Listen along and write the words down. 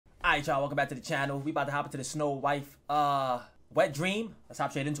Alright, y'all, welcome back to the channel. We about to hop into the Snow Wife wet dream. Let's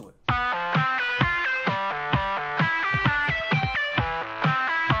hop straight into it.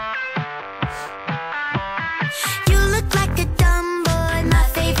 You look like a dumb boy, my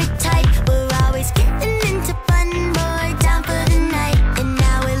favorite type. We're always getting into fun, boy, down for the night. And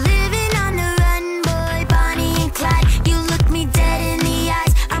now we're living on the run, boy, Bonnie and Clyde. You look me dead in the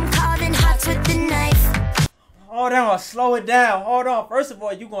eyes, I'm carving hearts with the knife. Hold on, slow it down. Hold on. First of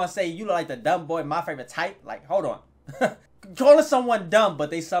all, you gonna say you look like the dumb boy, my favorite type? Like, hold on. Calling someone dumb,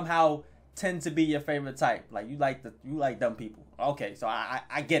 but they somehow tend to be your favorite type. Like you like dumb people. Okay, so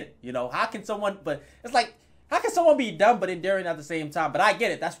I get it. You know, how can someone? But it's like, how can someone be dumb but endearing at the same time? But I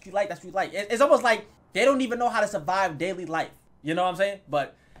get it. That's what you like. That's what you like. It's almost like they don't even know how to survive daily life. You know what I'm saying?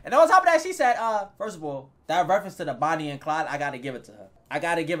 But and on top of that, she said, first of all, that reference to the Bonnie and Clyde, I gotta give it to her. I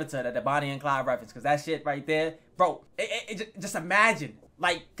gotta give it to her, the Bonnie and Clyde reference, because that shit right there, bro, just imagine,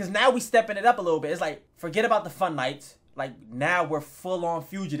 like, because now we stepping it up a little bit. It's like, forget about the fun nights. Like, now we're full-on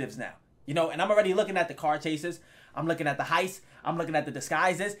fugitives now, you know, and I'm already looking at the car chases. I'm looking at the heists. I'm looking at the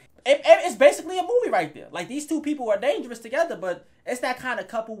disguises. It's basically a movie right there. Like, these two people are dangerous together, but it's that kind of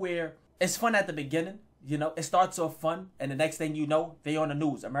couple where it's fun at the beginning. You know, it starts off fun, and the next thing you know, they on the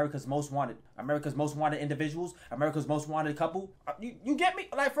news. America's most wanted. America's most wanted individuals. America's most wanted couple. You get me?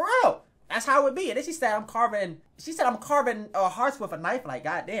 Like, for real. That's how it be. And then she said I'm carving hearts with a knife. Like,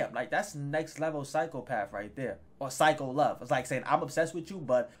 goddamn. Like, that's next level psychopath right there. Or psycho love. It's like saying I'm obsessed with you,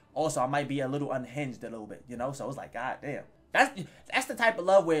 but also I might be a little unhinged a little bit, you know? So it's like, goddamn. That's the type of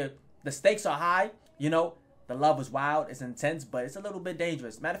love where the stakes are high, you know? The love is wild, it's intense, but it's a little bit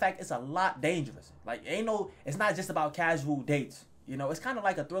dangerous. Matter of fact, it's a lot dangerous. Like, it's not just about casual dates. You know, it's kind of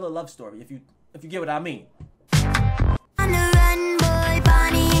like a thriller love story, if you get what I mean. On the run, boy,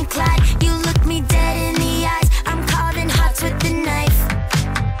 Bonnie and Clyde. You look me dead in the eyes, I'm carving hearts with the knife.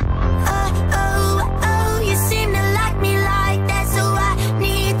 Oh, oh, oh, you seem to like me like that, so I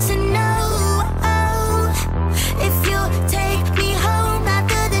need to know. Oh, if you take me home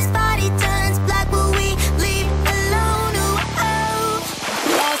after this body turns black, will we leave alone? Oh, oh,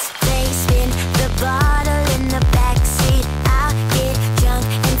 let's play spin the bottle in the backseat. I'll get drunk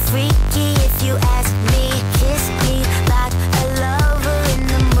and freaky if you ask me. Kiss me like a lover in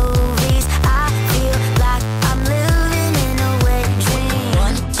the movies. I feel like I'm living in a wet dream.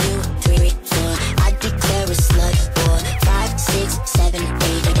 1, 2, 3, 4, I declare a slut. 4, 5, 6, 7,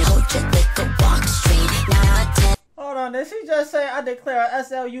 8, hold your liquor, walk straight. 9, 10. Hold on, did she just say I declare a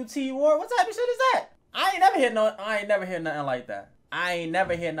SLUT war? What type of shit is that? I ain't never hear nothing like that. I ain't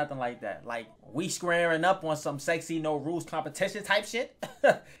never hear nothing like that. Like, we squaring up on some sexy no rules competition type shit.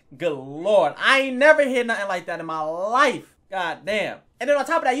 Good lord, I ain't never hear nothing like that in my life. God damn. And then on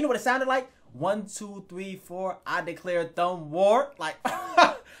top of that, you know what it sounded like? 1, 2, 3, 4, I declare thumb war. Like,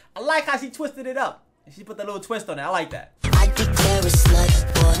 I like how she twisted it up. She put the little twist on it. I like that. I declare a slut.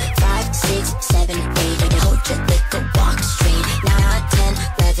 4, 5, 6, 7, 8, hold your liquor, walk straight. 9, 10,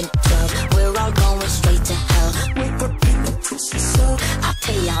 11, 12, we're all going straight to hell. Wake up in the pussy, so I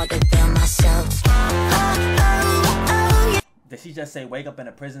pay all the bill myself. Oh, oh, oh, yeah. Did she just say wake up in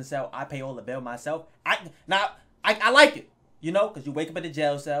a prison cell, I pay all the bill myself? I like it, you know, because you wake up in the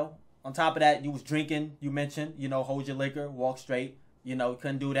jail cell. On top of that, you was drinking, you mentioned, you know, hold your liquor, walk straight. You know,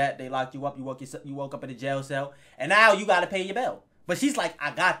 couldn't do that. They locked you up. You woke up in the jail cell. And now you got to pay your bail. But she's like,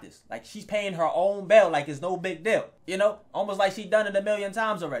 I got this. Like, she's paying her own bail like it's no big deal. You know? Almost like she done it a million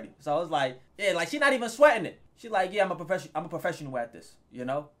times already. So it's like, yeah, like, she's not even sweating it. She's like, yeah, I'm a professional at this. You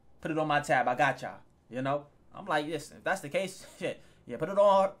know? Put it on my tab. I got y'all. You know? I'm like, yes, if that's the case, shit. Yeah, put it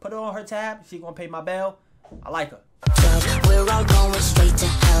on her tab. She gonna pay my bail. I like her. We're all going straight to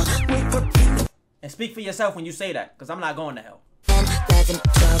hell. And speak for yourself when you say that, because I'm not going to hell. 10, 11,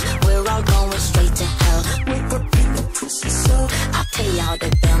 12, we're all going straight to hell. Wake up in the pussy, so I pay all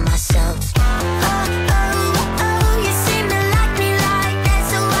the bill myself. Oh, oh, oh, you seem to like me like that,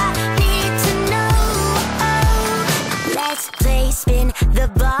 so I need to know. Oh, let's play spin the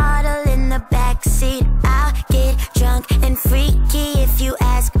bottle in the backseat. I'll get drunk and freaky if you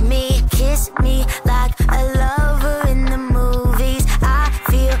ask me. Kiss me like a lover in the movies. I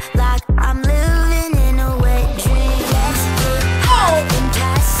feel like I'm living in a wet dream. Let's get and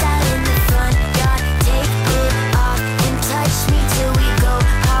pass out in the front yard. Take it off and touch me till we go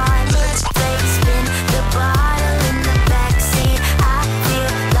hard. Let's play spin the bottle in the backseat. I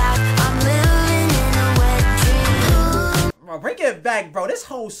feel like I'm living in a wet dream. Bro, bring it back, bro. This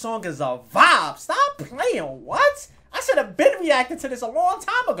whole song is a vibe. Stop playing. What? I should have been reacting to this a long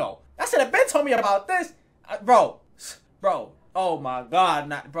time ago. I should have been told me about this. Bro. Oh my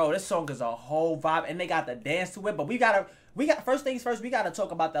God. Bro, this song is a whole vibe. And they got the dance to it. But we gotta we got, first things first, we got to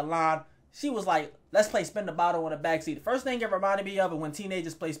talk about that line. She was like, let's play spin the bottle on the backseat. The first thing it reminded me of is when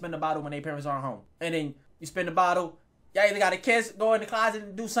teenagers play spin the bottle when their parents aren't home. And then you spin the bottle. Y'all either got a kiss, go in the closet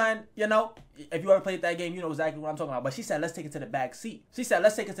and do something, you know. If you ever played that game, you know exactly what I'm talking about. But she said, let's take it to the back seat. She said,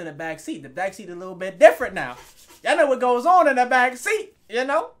 let's take it to the back seat. The back seat is a little bit different now. Y'all know what goes on in the back seat, you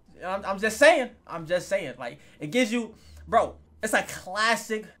know. I'm just saying. I'm just saying. Like, it gives you, bro, it's a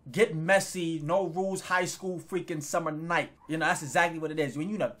classic, get messy, no rules, high school freaking summer night. You know, that's exactly what it is. When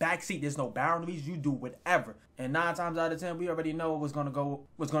you in the back seat, there's no boundaries. You do whatever. And 9 times out of 10, we already know what's gonna go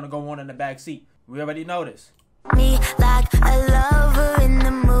on in the back seat. We already know this. Me like a lover in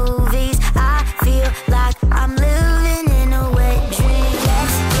the movies. I feel like I'm living in a wet dream.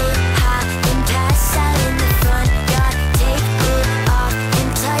 Let's get high and pass out in the front yard. Take it off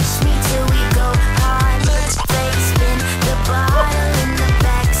and touch me till we go hard. Let's play spin the bottle in the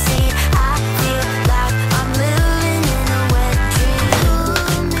backseat. I feel like I'm living in a wet dream.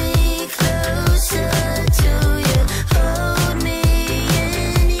 Pull me closer to you. Hold me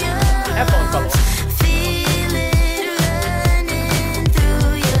in your arms.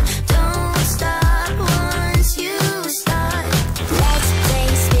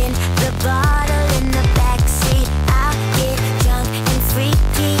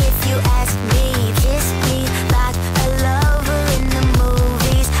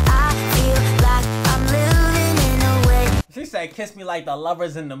 Kiss me like the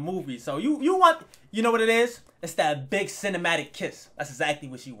lovers in the movie. So you want, you know what it is? It's that big cinematic kiss. That's exactly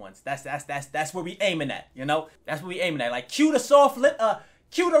what she wants. That's where we aiming at, you know? That's what we aiming at. Like, cue the soft lit,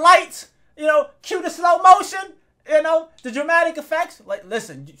 cue the lights, you know, cue the slow motion, you know, the dramatic effects. Like,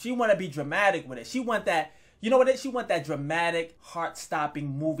 listen, she want to be dramatic with it. She want that, you know what it is? She want that dramatic,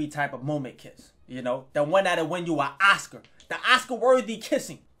 heart-stopping movie type of moment kiss, you know? The one that'll win you an Oscar. The Oscar-worthy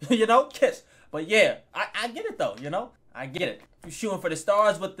kissing, you know, kiss. But yeah, I get it though, you know? I get it. You shooting for the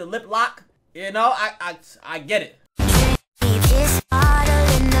stars with the lip lock, you know? I get it. This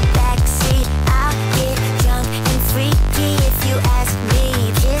bottle in the backseat. I'll get drunk and freaky if you ask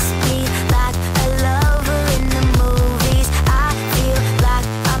me. Kiss me like a lover in the movies. I feel like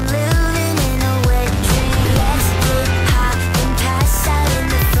I'm living in a wet dream. Let's get high and pass out in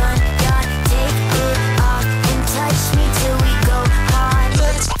the front yard. Take it off and touch me till we go hard.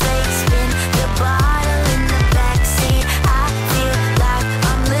 Let's play spin the bottle in the backseat. I feel like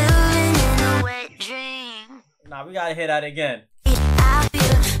I'm living in a wet dream. Nah, we gotta hear that again.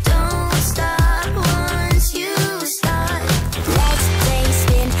 Don't stop once you start. Let's play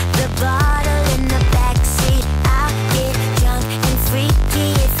spin the bottle in the backseat. I'll get drunk and freaky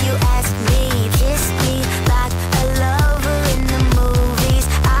if you ask me. Kiss me like a lover in the movies.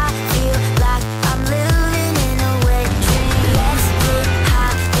 I feel like I'm living in a wet dream. Let's get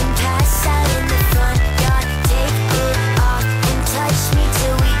high and pass out in the front yard. Take it off and touch me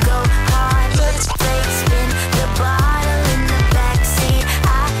till we go hard. Let's play spin the bottle in the backseat.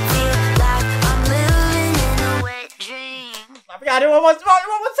 I feel like I'm living in a wet dream. We gotta do it one more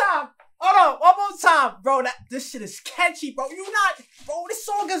time. Hold on, one more time. Bro, this shit is catchy, bro. Bro, this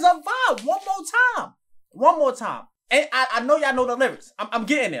song is a vibe. One more time. One more time. And I know y'all know the lyrics. I'm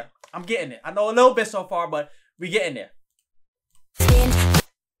getting there. I'm getting there. I know a little bit so far, but we getting there. Spin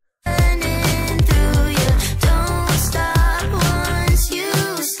running through you. Don't stop once you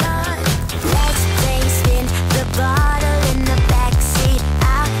start. Let's play spin the bottle in the backseat.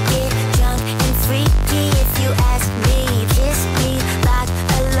 I'll get drunk and freaky if you ask me. Kiss me like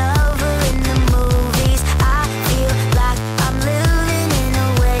a lover in the movies. I feel like I'm living in a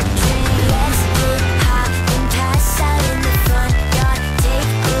wet dream. Let's get high and pass out in the front yard.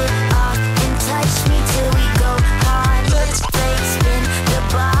 Take it off and touch me till we go hard. Let's play spin the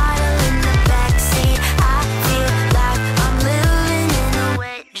bottle in the backseat. I feel like I'm living in a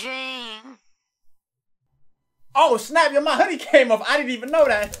wet dream. Oh, snap, my hoodie came off. I didn't even know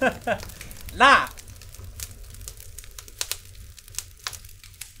that. Nah.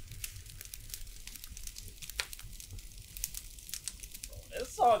 This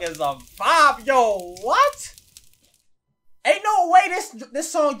song is a vibe, yo. What? Ain't no way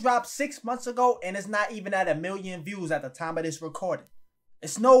this song dropped 6 months ago and it's not even at 1 million views at the time of this recording.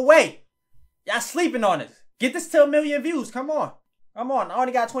 It's no way. Y'all sleeping on this. Get this to 1 million views. Come on. Come on. I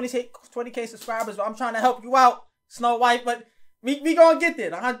only got 20K subscribers, but I'm trying to help you out, Snow White. But we gonna get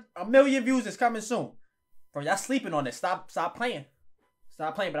there. 1 million views is coming soon. Bro, y'all sleeping on this. Stop playing.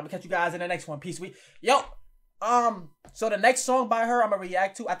 Stop playing. But I'm gonna catch you guys in the next one. Peace. Yo. So the next song by her I'm gonna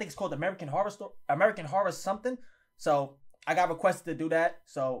react to, I think it's called American Horror something. So I got requested to do that.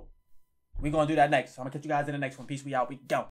 So we're gonna do that next. So I'm gonna catch you guys in the next one. Peace. We out. We go.